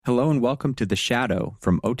Hello and welcome to The Shadow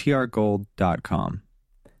from OTRGold.com.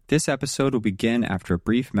 This episode will begin after a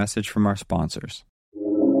brief message from our sponsors.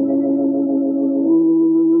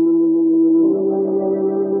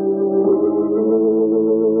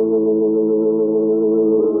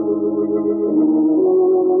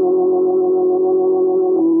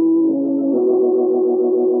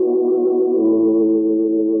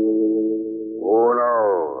 Who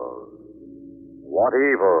knows what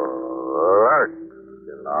evil lurks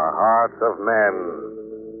in the hearts of men?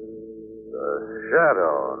 The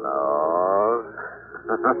Shadow knows.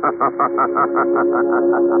 The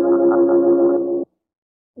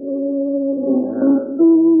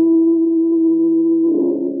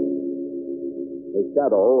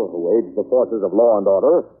Shadow, who aids the forces of law and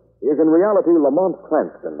order, is in reality Lamont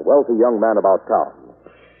Cranston, a wealthy young man about town.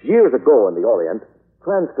 Years ago in the Orient,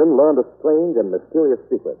 Cranston learned a strange and mysterious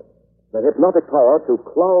secret, the hypnotic power to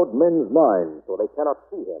cloud men's minds so they cannot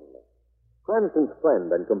see him. Cranston's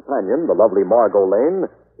friend and companion, the lovely Margot Lane,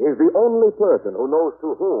 is the only person who knows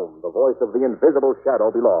to whom the voice of the invisible shadow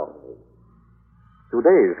belongs.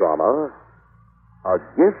 Today's drama, A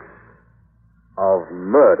Gift of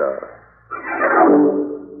Murder.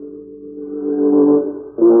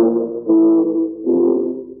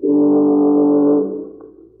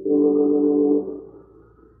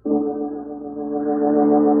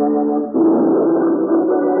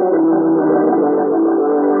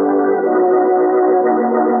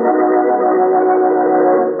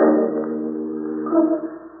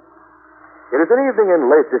 It is an evening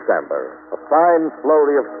in late December. A fine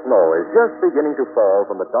flurry of snow is just beginning to fall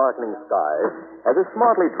from the darkening sky as a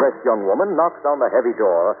smartly dressed young woman knocks on the heavy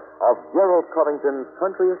door of Gerald Covington's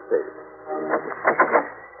country estate.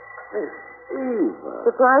 Miss Eva.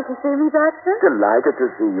 Surprised to see me, Baxter? Delighted to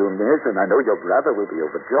see you, miss, and I know your brother will be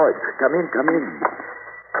overjoyed. Come in, come in.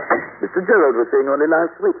 Mr. Gerald was saying only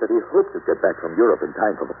last week that he hopes to get back from Europe in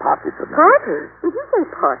time for the party tonight. Party? Did you say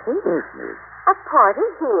party? Yes, miss. A party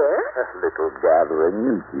here? A little gathering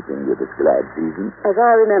in keeping with this glad season. As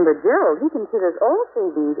I remember Gerald, he considers all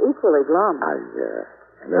seasons equally glum. I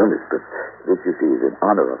know, miss, but this, you see, is in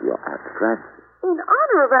honor of your Aunt Frances. In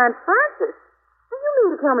honor of Aunt Frances? Do you mean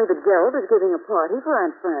to tell me that Gerald is giving a party for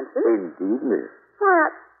Aunt Frances? Indeed, miss.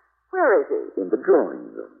 Why, where is he? In the drawing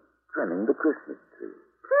room, trimming the Christmas tree.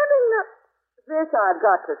 Trimming the... This I've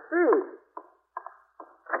got to see.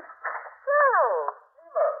 Gerald!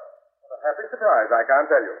 Happy surprise, I can't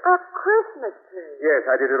tell you. A Christmas tree. Yes,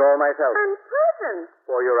 I did it all myself. And presents.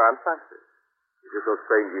 For your Aunt Frances. Is it so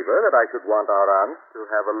strange, Eva, that I should want our aunt to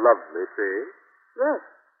have a lovely tree? Yes.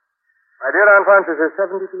 My dear Aunt Frances is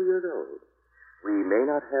 72 years old. We may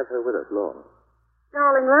not have her with us long.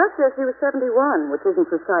 Darling, last year she was 71, which isn't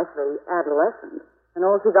precisely adolescent. And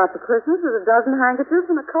all she got for Christmas was a dozen handkerchiefs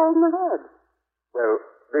and a cold in the head. Well,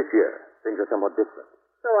 this year, things are somewhat different.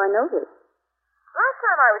 So I noticed. Last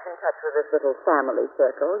time I was in touch with this little family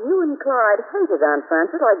circle, you and Clyde hated Aunt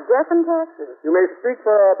Frances like death and taxes. You may speak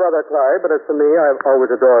for our brother Clyde, but as for me, I've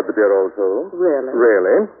always adored the dear old soul. Really?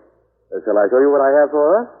 Really? Shall I show you what I have for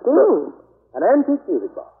her? Do. Look, an antique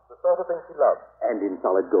music box. The sort of thing she loves. And in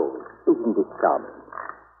solid gold. Isn't it charming?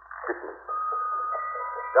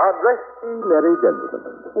 God rest ye merry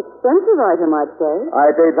gentlemen. Expensive item, I'd say.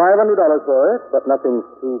 I paid $500 for it, but nothing's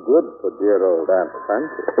too good for dear old Aunt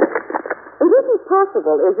Frances. It isn't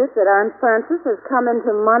possible, is it, that Aunt Frances has come into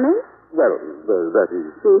money? Well, that is...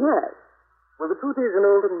 She has. Well, the truth is, an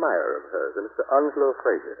old admirer of hers, a Mr. Onslow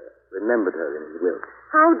Fraser, remembered her in his will.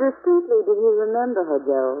 How distinctly did he remember her,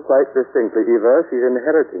 Gerald? Quite distinctly, Eva. She's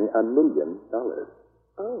inheriting $1 million.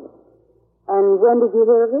 Oh. And when did you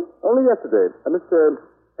hear of it? Only yesterday. Mr.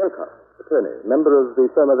 Elcott, attorney, member of the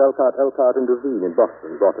firm of Elcott and Devine in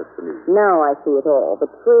Boston, brought us to me. Now I see it all. The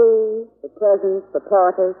tree, the presents, the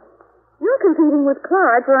party. You're competing with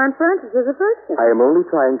Clyde for Aunt Frances's affection. I am only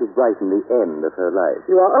trying to brighten the end of her life.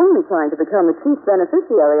 You are only trying to become the chief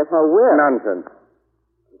beneficiary of her will. Nonsense.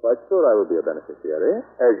 I'm quite sure I will be a beneficiary,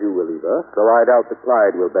 as you will, Eva, though I doubt that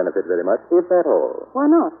Clyde will benefit very much, if at all. Why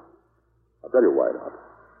not? I'll tell you why not.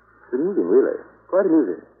 It's amusing, really. Quite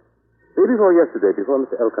amusing. Day before yesterday, before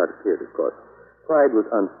Mr. Elcott appeared, of course, Clyde was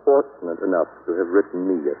unfortunate enough to have written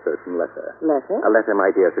me a certain letter. Letter? A letter,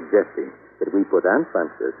 my dear, suggesting that we put Aunt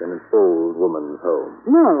Frances in an old woman's home.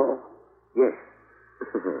 No. Yes.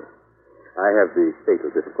 I have the fatal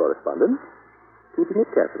bit of correspondence, keeping it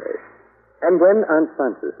carefully. And when Aunt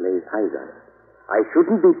Frances lays eyes on it, I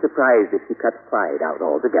shouldn't be surprised if she cuts Clyde out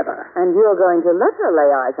altogether. And you're going to let her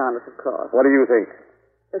lay eyes on it, of course. What do you think?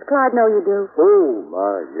 Does Clyde know you do? Oh,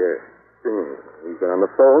 my, yes. He's been on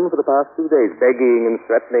the phone for the past 2 days, begging and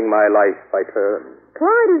threatening my life by turns.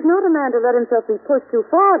 Clyde is not a man to let himself be pushed too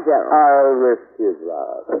far, Gerald. I'll risk his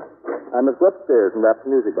love. I must go upstairs and wrap the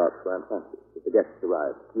music box for Aunt Frances. If the guests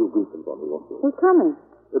arrive, you'll greet them for me, won't you? Who's coming?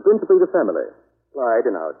 Principally the family. Clyde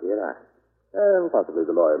and Algie and I. And possibly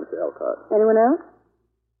the lawyer, Mr. Elcott. Anyone else?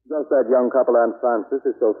 Just that young couple Aunt Frances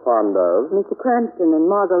is so fond of. Mr. Cranston and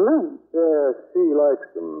Margot Lane. Yes, she likes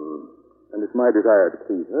them. And it's my desire to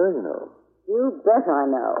please her, you know. You bet I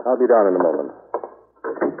know. I'll be down in a moment.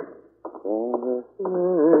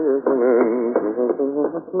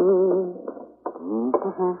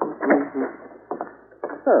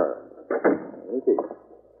 Okay.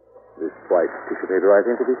 This white tissue paper, I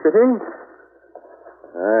think, will be fitting.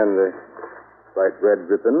 And the bright red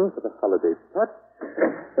ribbon for the holiday touch.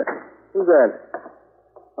 Who's that?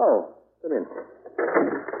 Oh, come in.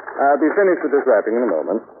 I'll be finished with this wrapping in a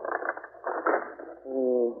moment.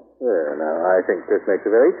 There, now, I think this makes a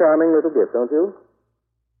very charming little gift, don't you?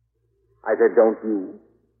 I said, don't you?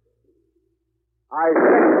 I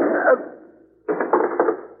said...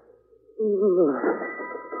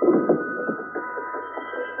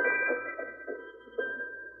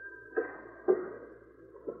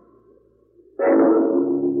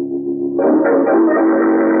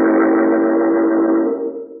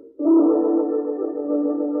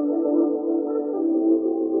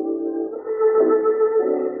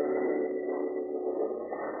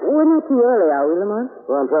 We're not too early, are we, Lamont?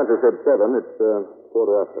 Well, Aunt Frances said 7. It's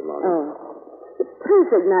 4:15, Marty. Oh. The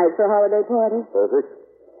perfect night for a holiday party. Perfect.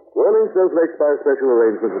 Whirling snowflakes by special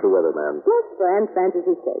arrangement with the weatherman. Just for Aunt Frances'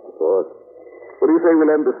 sake. Of course. What do you say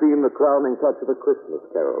we'll end the scene the crowning touch of a Christmas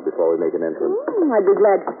carol before we make an entrance? I'd be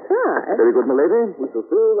glad to try. Very good, my lady. We shall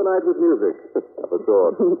fill the night with music. Of a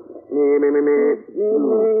sort. Me, me, me, me.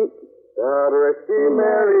 God rest ye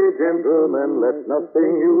merry gentlemen, let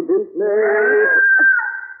nothing you dismay.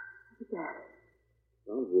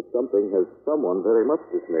 Sounds as if something has someone very much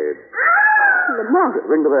dismayed. Lamont.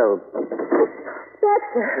 Ring the bell.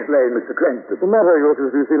 That's it. Miss Lane, Mr. Cranston. What's the matter? You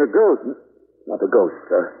have you seen a ghost? Not a ghost,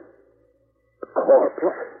 sir. A corpse.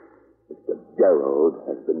 Mr. Gerald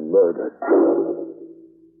has been murdered.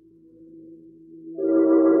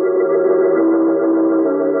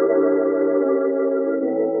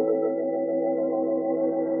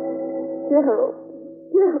 Gerald.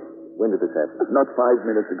 When did this happen? Not 5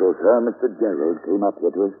 minutes ago, sir, Mr. Gerald came up here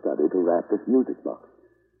to his study to wrap this music box.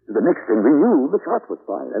 The next thing we knew, the shot was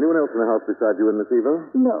fired. Anyone else in the house beside you and Miss Eva?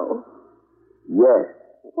 No. Yes.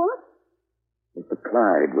 What? Mr.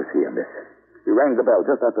 Clyde was here, miss. He rang the bell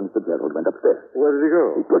just after Mr. Gerald went upstairs. Where did he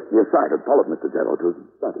go? He pushed me aside and followed Mr. Gerald to his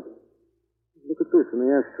study. Look at this in the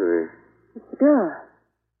ashtray. A cigar.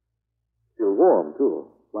 Still warm, too.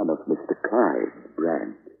 One of Mr. Clyde's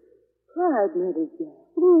brand. Clyde murdered you.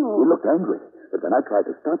 He looked angry, but when I tried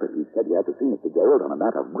to stop him, he said he had to see Mr. Gerald on a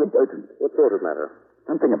matter of great urgency. What sort of matter?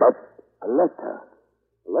 Something about a letter.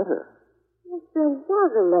 A letter? Yes, there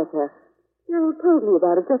was a letter. Gerald told me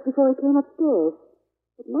about it just before he came upstairs.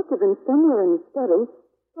 It must have been somewhere in his study,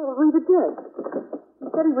 probably the desk. He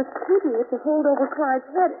said he was keeping it to hold over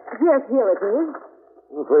Clyde's head. Yes, here it is.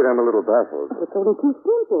 I'm afraid I'm a little baffled. It's only too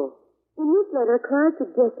simple. In this letter, Clyde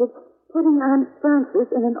suggested putting Aunt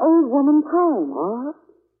Frances in an old woman's home. What?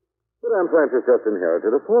 But Aunt Frances just inherited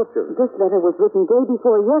a fortune. This letter was written day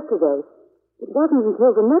before yesterday. It wasn't until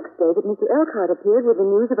the next day that Mr. Elcott appeared with the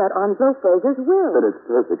news about Onslow Fraser's will. But it's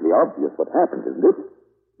perfectly obvious what happened, isn't it?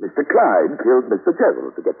 Mr. Clyde killed Mr.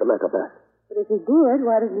 Gerald to get the letter back. But if he did,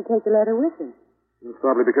 why didn't he take the letter with him? It's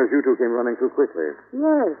probably because you two came running too quickly.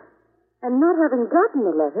 Yes. And not having gotten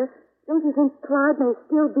the letter, don't you think Clyde may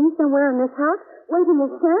still be somewhere in this house, waiting his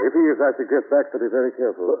chance? If he is, I suggest Bax to be very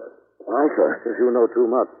careful. Why, sir? Because you know too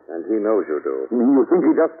much, and he knows you do. You think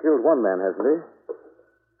He just killed one man, hasn't he?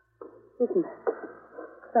 Listen.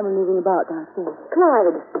 Someone moving about downstairs.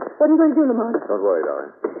 Clyde, what are you going to do, Lamont? Don't worry,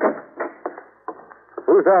 darling.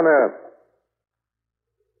 Who's down there?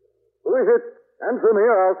 Who is it? Answer me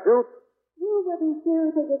or I'll shoot. You wouldn't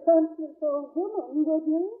shoot a defenseless old woman, would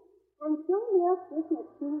you? And show me up with it,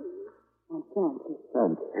 too. Aunt Frances.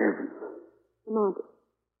 Thank heaven. Lamont,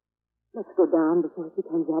 let's go down before she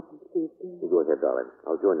comes up and sees me. You go ahead, darling.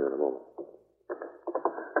 I'll join you in a moment.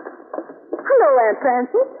 Hello, Aunt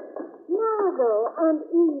Frances. Margot and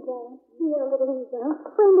Eva, dear little Eva,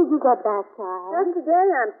 when did you get back, child? Just today,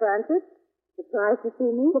 Aunt Frances. Surprised to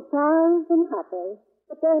see me? Surprised and happy.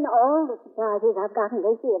 But then all the surprises I've gotten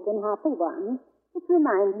this year have been happy ones. Which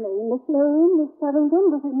reminds me, Miss Lane, Miss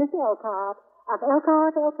Covington, this is Miss Elcott. Of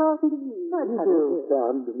Elcott and Eve. How do you do?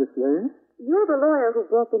 Found Miss Lane? You're the lawyer who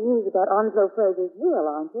brought the news about Onslow Fraser's will,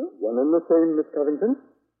 aren't you? One and the same, Miss Covington.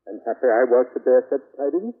 And happy I was to bear such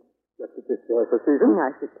tidings. Just at this joyful season.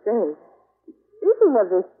 I should say. Speaking of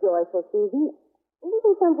this joyful season, isn't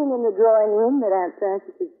there something in the drawing room that Aunt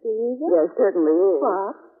Frances should see? There certainly is.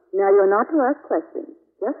 What? Now, you're not to ask questions.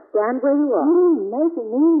 Just stand where you are. Making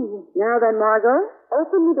me. Now then, Margot,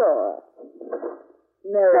 open the door.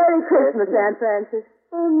 Merry Christmas, Aunt Frances.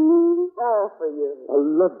 All for you. A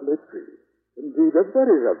lovely tree. Indeed, a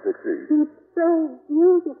very lovely tree. It's so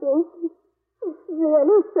beautiful. It's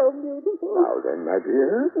really so beautiful. Now then, my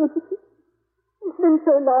dear. It's been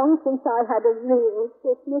so long since I had a real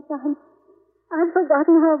Christmas. I've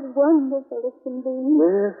forgotten how wonderful it can be.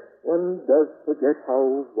 Yes, one does forget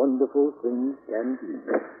how wonderful things can be.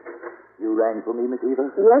 You rang for me, Miss Eva?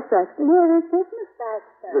 Yes, Baxter. Merry Christmas,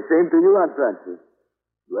 Baxter. The same to you, Aunt Frances.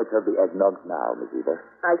 Let's have the eggnog now, Miss Eva.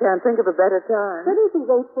 I can't think of a better time. Couldn't you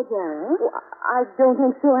wait for Gerald? Oh, I don't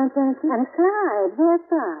think so, Aunt Frances. And Clyde, where's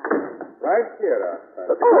Clyde? Right here, Aunt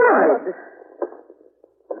Frances. Clyde!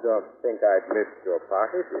 You don't think I'd missed your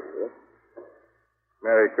party, do you?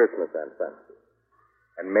 Merry Christmas, Aunt Frances.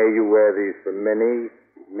 And may you wear these for many,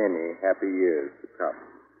 many happy years to come.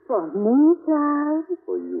 For me, Clyde?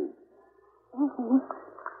 For you. Oh,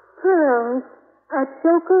 pearls. A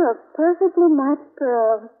choker of perfectly matched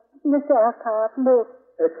pearls. Miss Elcott, look.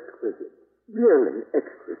 Exquisite. Really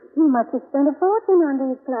exquisite. You must have spent a fortune on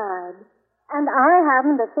these, Clyde. And I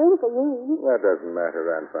haven't a thing for you. That doesn't matter,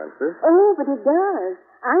 Aunt Frances. Oh, but it does.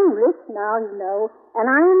 I'm rich now, you know, and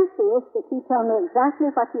I insist that you tell me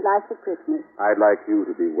exactly what you like for Christmas. I'd like you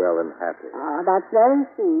to be well and happy. Oh, that's very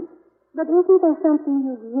sweet. But isn't there something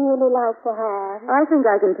you'd really like to have? I think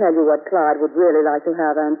I can tell you what Clyde would really like to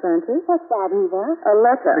have, Aunt Frances. What's that, Eva? A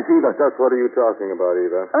letter. Miss Eva, just what are you talking about,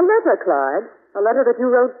 Eva? A letter, Clyde. A letter that you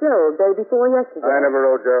wrote Joe day before yesterday. I never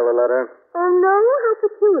wrote Gerald a letter. Oh, no? How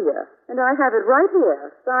peculiar. And I have it right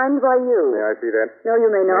here, signed by you. May I see that? No, you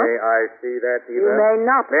may not. May I see that, Eva? You may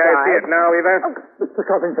not, May I see it Clyde. now, Eva? Mr.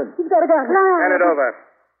 Covington. He's got a gun. Hand it over.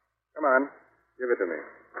 Come on. Give it to me.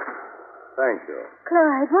 Thank you.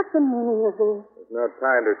 Clyde, what's the meaning of this? There's no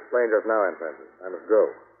time to explain just now, Aunt Frances. I must go.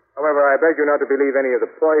 However, I beg you not to believe any of the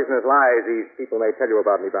poisonous lies these people may tell you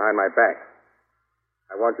about me behind my back.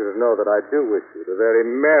 I want you to know that I do wish you the very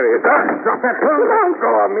merriest... Drop it! Don't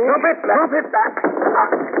go on me! Drop it! Drop it!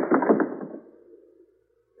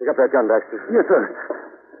 Pick up that gun, Baxter. Yes, sir.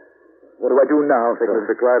 What do I do now, Take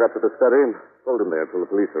Mr. Clyde up to the study and hold him there until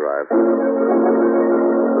the police arrive.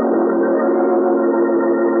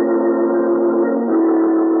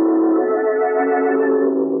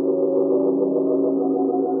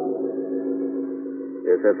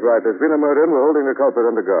 Yes, that's right. There's been a murder and we're holding the culprit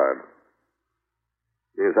under guard.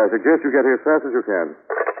 Yes, I suggest you get here as fast as you can.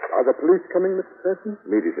 Are the police coming, Mr. Preston?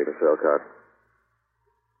 Immediately, Mr. Elcott.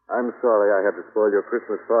 I'm sorry I had to spoil your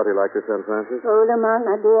Christmas party like this, Aunt Frances. Oh, Lamont,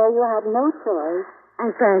 my dear, you had no choice.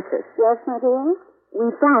 Aunt Frances, Yes, my dear?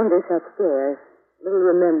 we found this upstairs. A little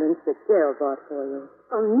remembrance that Gerald bought for you.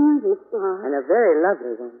 A music star. And a very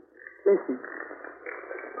lovely one. Listen.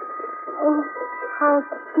 Oh, how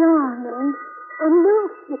charming. And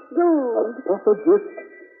look, it's gold. Proper gift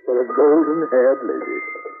for a golden-haired lady.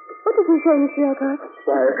 What did you say, Mr. Elcott?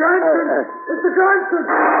 Why, Mr. Johnson!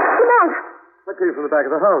 Come on. That came from the back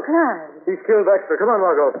of the house. Clyde. He's killed Baxter. Come on,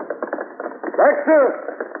 Margot. Baxter!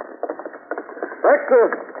 Baxter!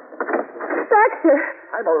 Baxter.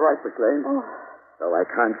 I'm all right, Miss Lane. Oh. Though I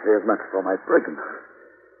can't say as much for my prisoner.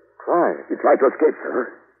 Clyde. He tried to escape,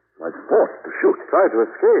 sir. Was forced to shoot. Tried to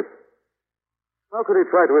escape. How could he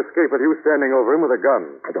try to escape with you standing over him with a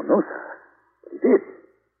gun? I don't know, sir. But he did.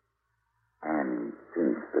 And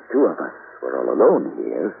since the two of us were all alone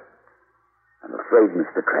here, I'm afraid,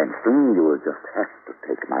 Mr. Cranston, you will just have to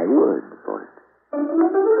take my word for it.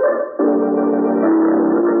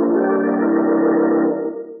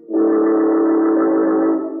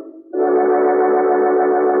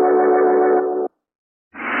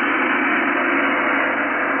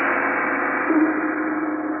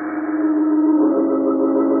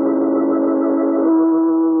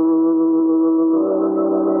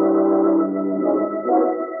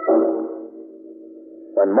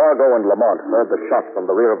 When Margot and Lamont heard the shot from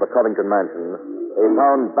the rear of the Covington mansion, they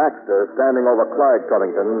found Baxter standing over Clyde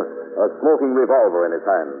Covington, a smoking revolver in his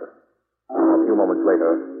hand. A few moments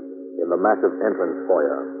later, in the massive entrance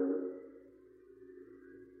foyer.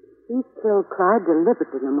 He killed Clyde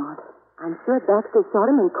deliberately, Lamont. I'm sure Baxter shot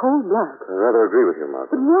him in cold blood. I rather agree with you,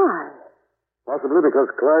 But Margot. why? Possibly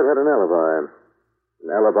because Clyde had an alibi. An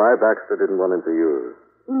alibi Baxter didn't want him to use.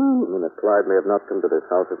 You mean I mean that Clyde may have not come to this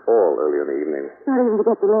house at all early in the evening. not even to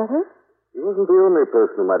get the letter? He wasn't the only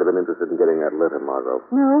person who might have been interested in getting that letter, Margot.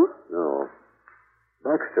 No? No.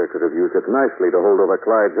 Baxter could have used it nicely to hold over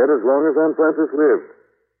Clyde's head as long as Aunt Frances lived,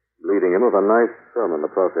 leading him of a nice sum in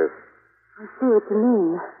the process. I see what you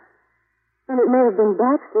mean. And it may have been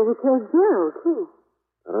Baxter who killed Gerald, too.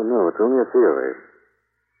 I don't know. It's only a theory.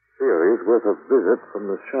 Theory's worth a visit from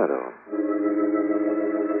the shadow.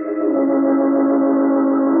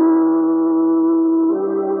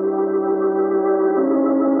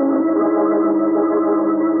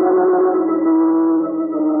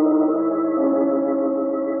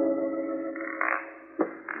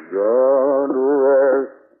 God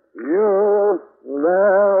rest your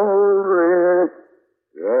memory,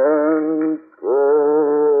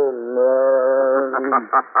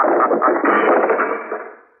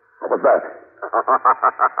 What was that?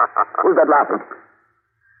 Who's that laughing?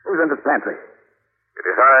 Who's in this pantry? It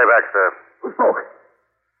is I, Baxter. Who spoke?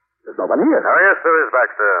 There's no one here. Oh, yes, there is,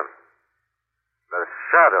 Baxter. The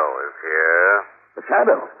shadow is here. The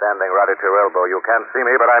shadow? Standing right at your elbow. You can't see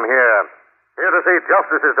me, but I'm here. Here to see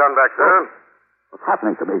justice is done, Baxter. What's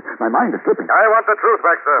happening to me? My mind is slipping. I want the truth,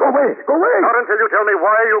 Baxter. Go away! Go away! Not until you tell me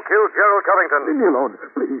why you killed Gerald Covington. Leave me alone.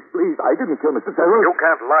 Please, please. I didn't kill Mr. Gerald. You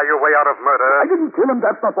can't lie your way out of murder. I didn't kill him.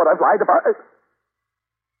 That's not what I've lied about.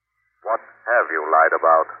 What have you lied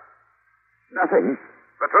about? Nothing.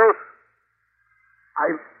 The truth? I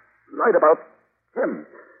lied about him.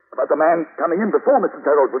 About the man coming in before Mr.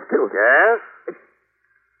 Gerald was killed. Yes?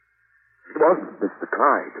 It wasn't Mr.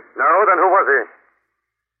 Clyde. No, then who was he?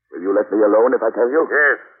 Will you let me alone if I tell you?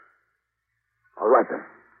 Yes. All right, then.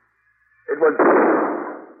 It was...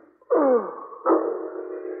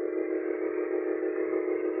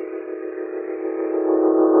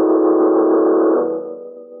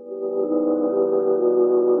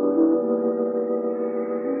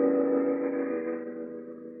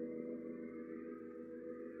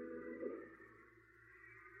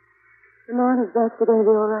 Lamont, is Baxter going to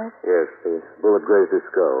be all right? Yes, the bullet grazed his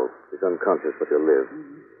skull. He's unconscious, but he'll live.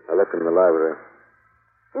 I left him in the library.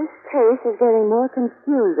 This case is getting more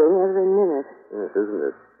confusing every minute. Yes, isn't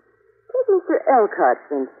it? Take Mr. Elcott,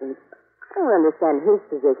 for instance. I don't understand his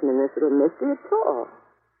position in this little mystery at all.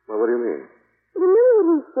 Well, what do you mean? You remember what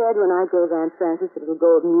he said when I gave Aunt Frances the little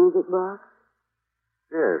gold music box?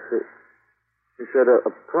 Yes, he said a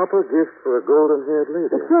proper gift for a golden-haired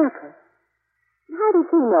lady. Exactly. How did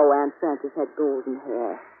he know Aunt Frances had golden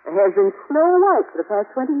hair? Her hair's been snow white for the past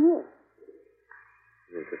 20 years.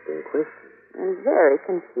 Interesting question. And very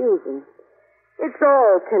confusing. It's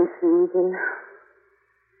all confusing.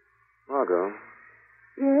 Margot,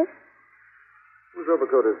 Yes? whose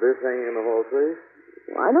overcoat is this hanging in the hall, please?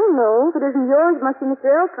 Well, I don't know. If it isn't yours, it must be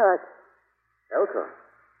Mr. Elcott's. Elcott.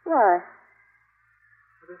 Why?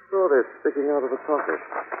 I just saw this sticking out of the pocket.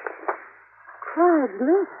 Clyde's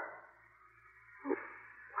letter.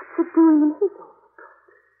 What's it doing in his overcoat?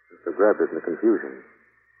 Must have grabbed it in the confusion.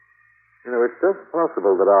 You know, it's just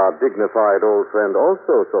possible that our dignified old friend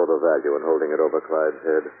also saw the value in holding it over Clyde's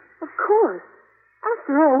head. Of course.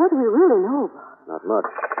 After all, what do we really know about it? Not much.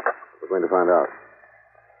 We're going to find out.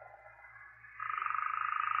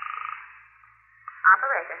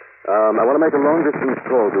 Operator. I want to make a long-distance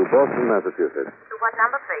call to Boston, Massachusetts. To what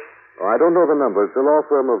number, please? Oh, I don't know the number. It's the law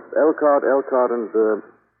firm of Elcott, and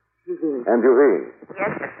Eugene.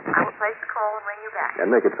 Yes, sir. I will place the call and ring you back.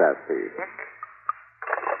 And make it fast, please. Yes, sir.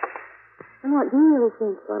 And what do you really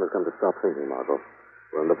think? Time has come to stop thinking, Margot.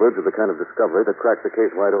 We're on the verge of the kind of discovery that cracks the case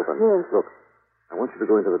wide open. Yes. Look, I want you to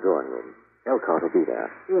go into the drawing room. Elcott will be there.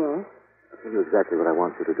 Yes. I'll tell you exactly what I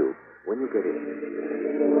want you to do. When you get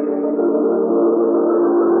in.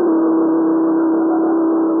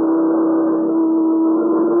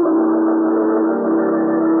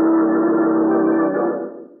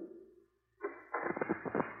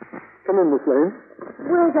 Come in, Miss Lane.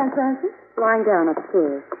 Where's Aunt Frances? Lying down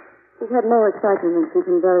upstairs. She's had more excitement than she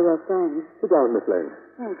can very well stand. Sit down, Miss Lane.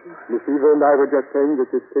 Thank you. Miss Eva and I were just saying that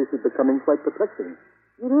this case is becoming quite perplexing.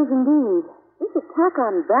 It is indeed. This attack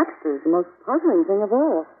on Baxter is the most puzzling thing of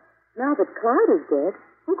all. Now that Clyde is dead,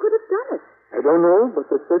 who could have done it? I don't know, but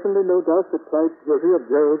there's certainly no doubt that Clyde's guilty of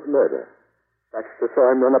Gerald's murder. Baxter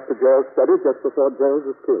saw him run up to Gerald's study just before Gerald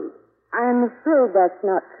was killed. I'm afraid that's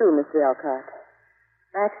not true, Mr. Elcott.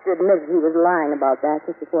 Baxter admitted he was lying about that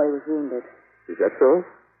just before he was wounded. Is that so?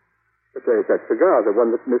 But there's that cigar, the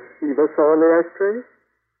one that Miss Eva saw in the ashtray.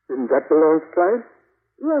 Didn't that belong to Clyde?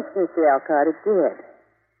 Yes, Mr. Elcott, it did.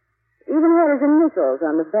 It even had his initials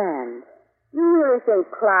on the band. You really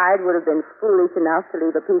think Clyde would have been foolish enough to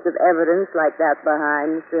leave a piece of evidence like that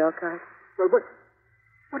behind, Mr. Elcott? Well, what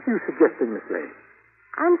are you suggesting, Miss Lane?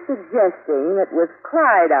 I'm suggesting that with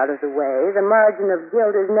Clyde out of the way, the margin of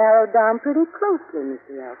guilt is narrowed down pretty closely,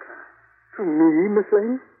 Mr. Elcott. To me, Miss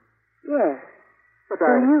Lane? Yes. But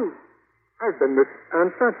To you. I've been with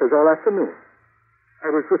Aunt Frances all afternoon. I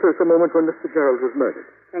was with her at the moment when Mr. Gerald was murdered.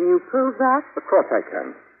 Can you prove that? Of course I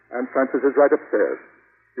can. Aunt Frances is right upstairs.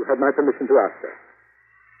 You had my permission to ask her.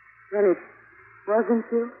 Then it wasn't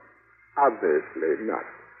you? Obviously not.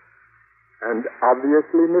 And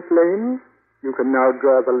obviously, Miss Lane, you can now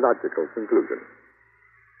draw the logical conclusion.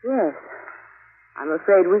 Yes. I'm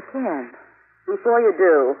afraid we can. Before you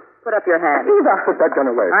do, put up your hand. Eva! Put that gun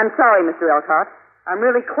away. I'm sorry, Mr. Elcott. I'm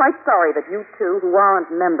really quite sorry that you two, who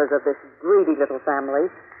aren't members of this greedy little family,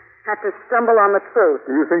 had to stumble on the truth.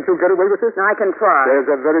 Do you think you'll get away with this? I can try.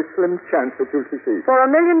 There's a very slim chance that you'll succeed. For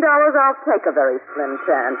 $1 million, I'll take a very slim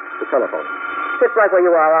chance. The telephone. Sit right where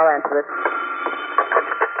you are. I'll answer it.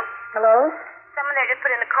 Hello? Someone there just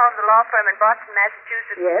put in a call to the law firm in Boston,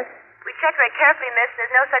 Massachusetts. Yes? We checked very carefully, miss.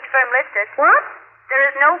 There's no such firm listed. What? There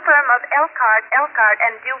is no firm of Elkhart,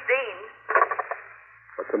 and Duveen.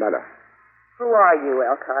 What's the matter? Who are you,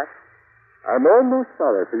 Elcott? I'm almost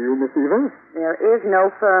sorry for you, Miss Eva. There is no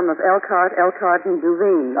firm of Elkhart, and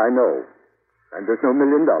Duveen. I know. And there's no $1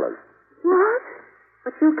 million. What?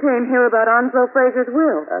 But you came here about Onslow Fraser's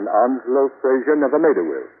will. And Onslow Fraser never made a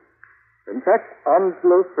will. In fact,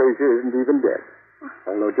 Onslow Fraser isn't even dead.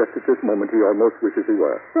 Although just at this moment he almost wishes he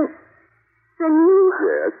were. Then you...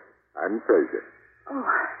 Yes, I'm Fraser. Oh,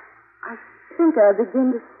 I think I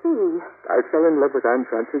begin to see. I fell in love with Aunt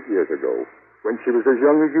Frances years ago, when she was as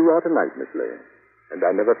young as you are tonight, Miss Lane. And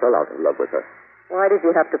I never fell out of love with her. Why did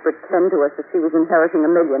you have to pretend to us that she was inheriting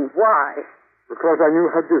 $1 million? Why? Because I knew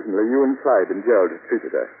how dismally you and Clyde and Gerald had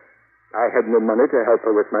treated her. I had no money to help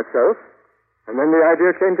her with myself. And then the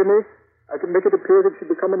idea came to me, I could make it appear that she'd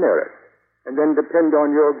become an heiress, and then depend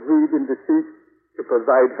on your greed and deceit to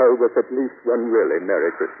provide her with at least one really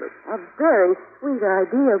Merry Christmas. A very sweet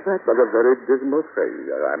idea, but... But a very dismal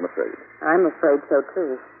failure, I'm afraid. I'm afraid so,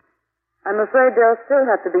 too. I'm afraid there'll still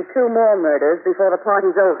have to be 2 more murders before the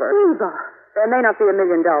party's over. Eva! There may not be $1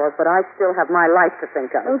 million, but I still have my life to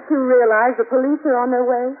think of. Don't you realize the police are on their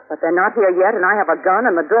way? But they're not here yet, and I have a gun,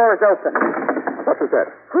 and the door is open. What was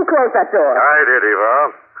that? Who closed that door? I did, Eva.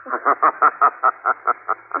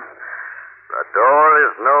 The door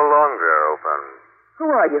is no longer open. Who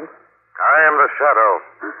are you? I am the Shadow.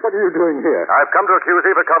 What are you doing here? I've come to accuse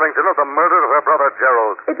Eva Covington of the murder of her brother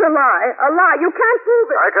Gerald. It's a lie. A lie. You can't prove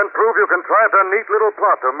it. I can prove you contrived a neat little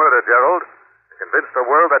plot to murder Gerald. Convince the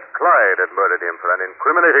world that Clyde had murdered him for an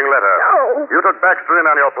incriminating letter. No. You took Baxter in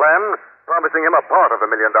on your plan, promising him a part of the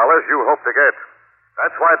 $1 million you hoped to get.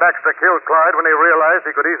 That's why Baxter killed Clyde when he realized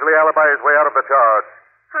he could easily alibi his way out of the charge.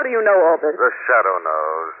 How do you know all this? The Shadow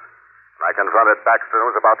knows. When I confronted Baxter and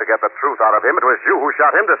was about to get the truth out of him, it was you who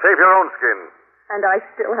shot him to save your own skin. And I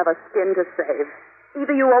still have a skin to save.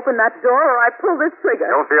 Either you open that door or I pull this trigger.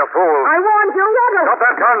 Don't be a fool. I warned you. Drop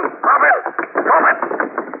that gun. Drop it. Drop it.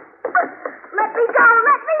 Let me go!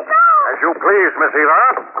 Let me go! As you please, Miss Eva.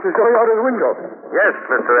 She's going out of the window. Yes,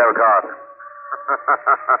 Mr. Elcott.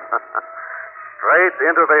 Straight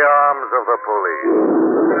into the arms of the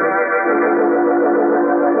police.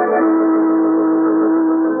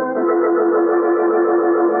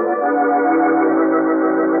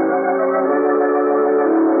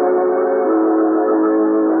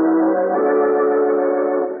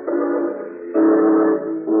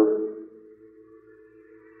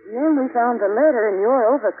 Then we found the letter in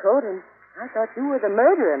your overcoat, and I thought you were the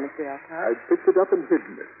murderer, Mr. Elcott. I picked it up and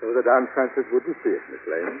hidden it so that Aunt Frances wouldn't see it, Miss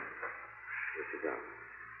Lane. This is Aunt.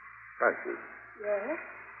 Frances, Yes?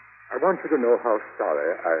 I want you to know how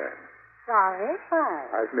sorry I am. Sorry? Why?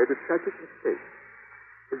 I've made a tragic mistake.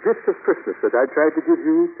 The gift of Christmas that I tried to give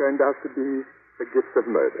you turned out to be the gift of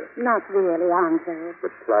murder. Not really, Andre.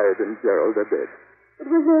 But Clyde and Gerald are dead. It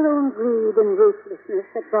was their own greed and ruthlessness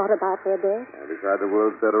that brought about their death. I decide the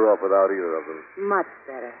world's better off without either of them. Much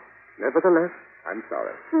better. Nevertheless, I'm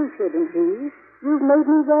sorry. You shouldn't be. You've made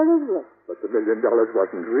me very rich. But the $1 million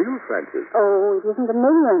wasn't real, Frances. Oh, it isn't $1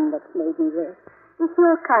 million that's made me rich. It's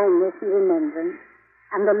your kindness and remembrance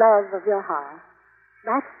and the love of your heart.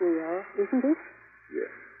 That's real, isn't it? Yes.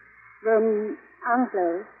 Then,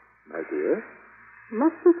 Onslow, My dear?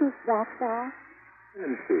 must it is that far?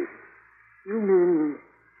 Nancy, you mean...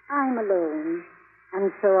 I'm alone,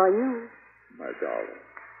 and so are you. My darling.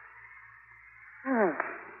 Oh,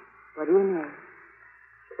 what do you know?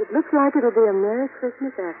 It looks like it'll be a Merry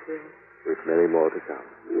Christmas after all. With many more to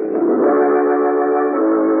come.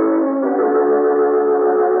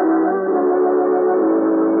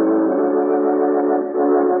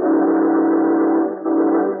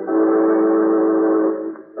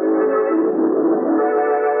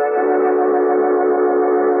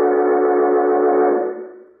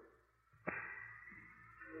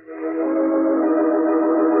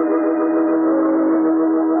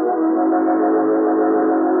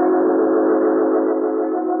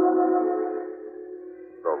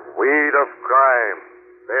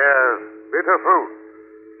 Bitter fruit.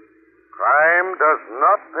 Crime does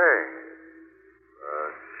not pay. The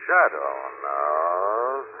shadow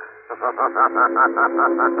knows.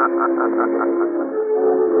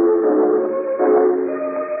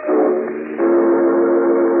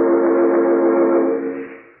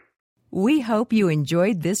 We hope you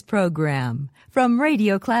enjoyed this program from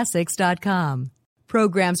RadioClassics.com.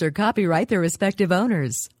 Programs are copyright their respective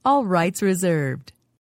owners. All rights reserved.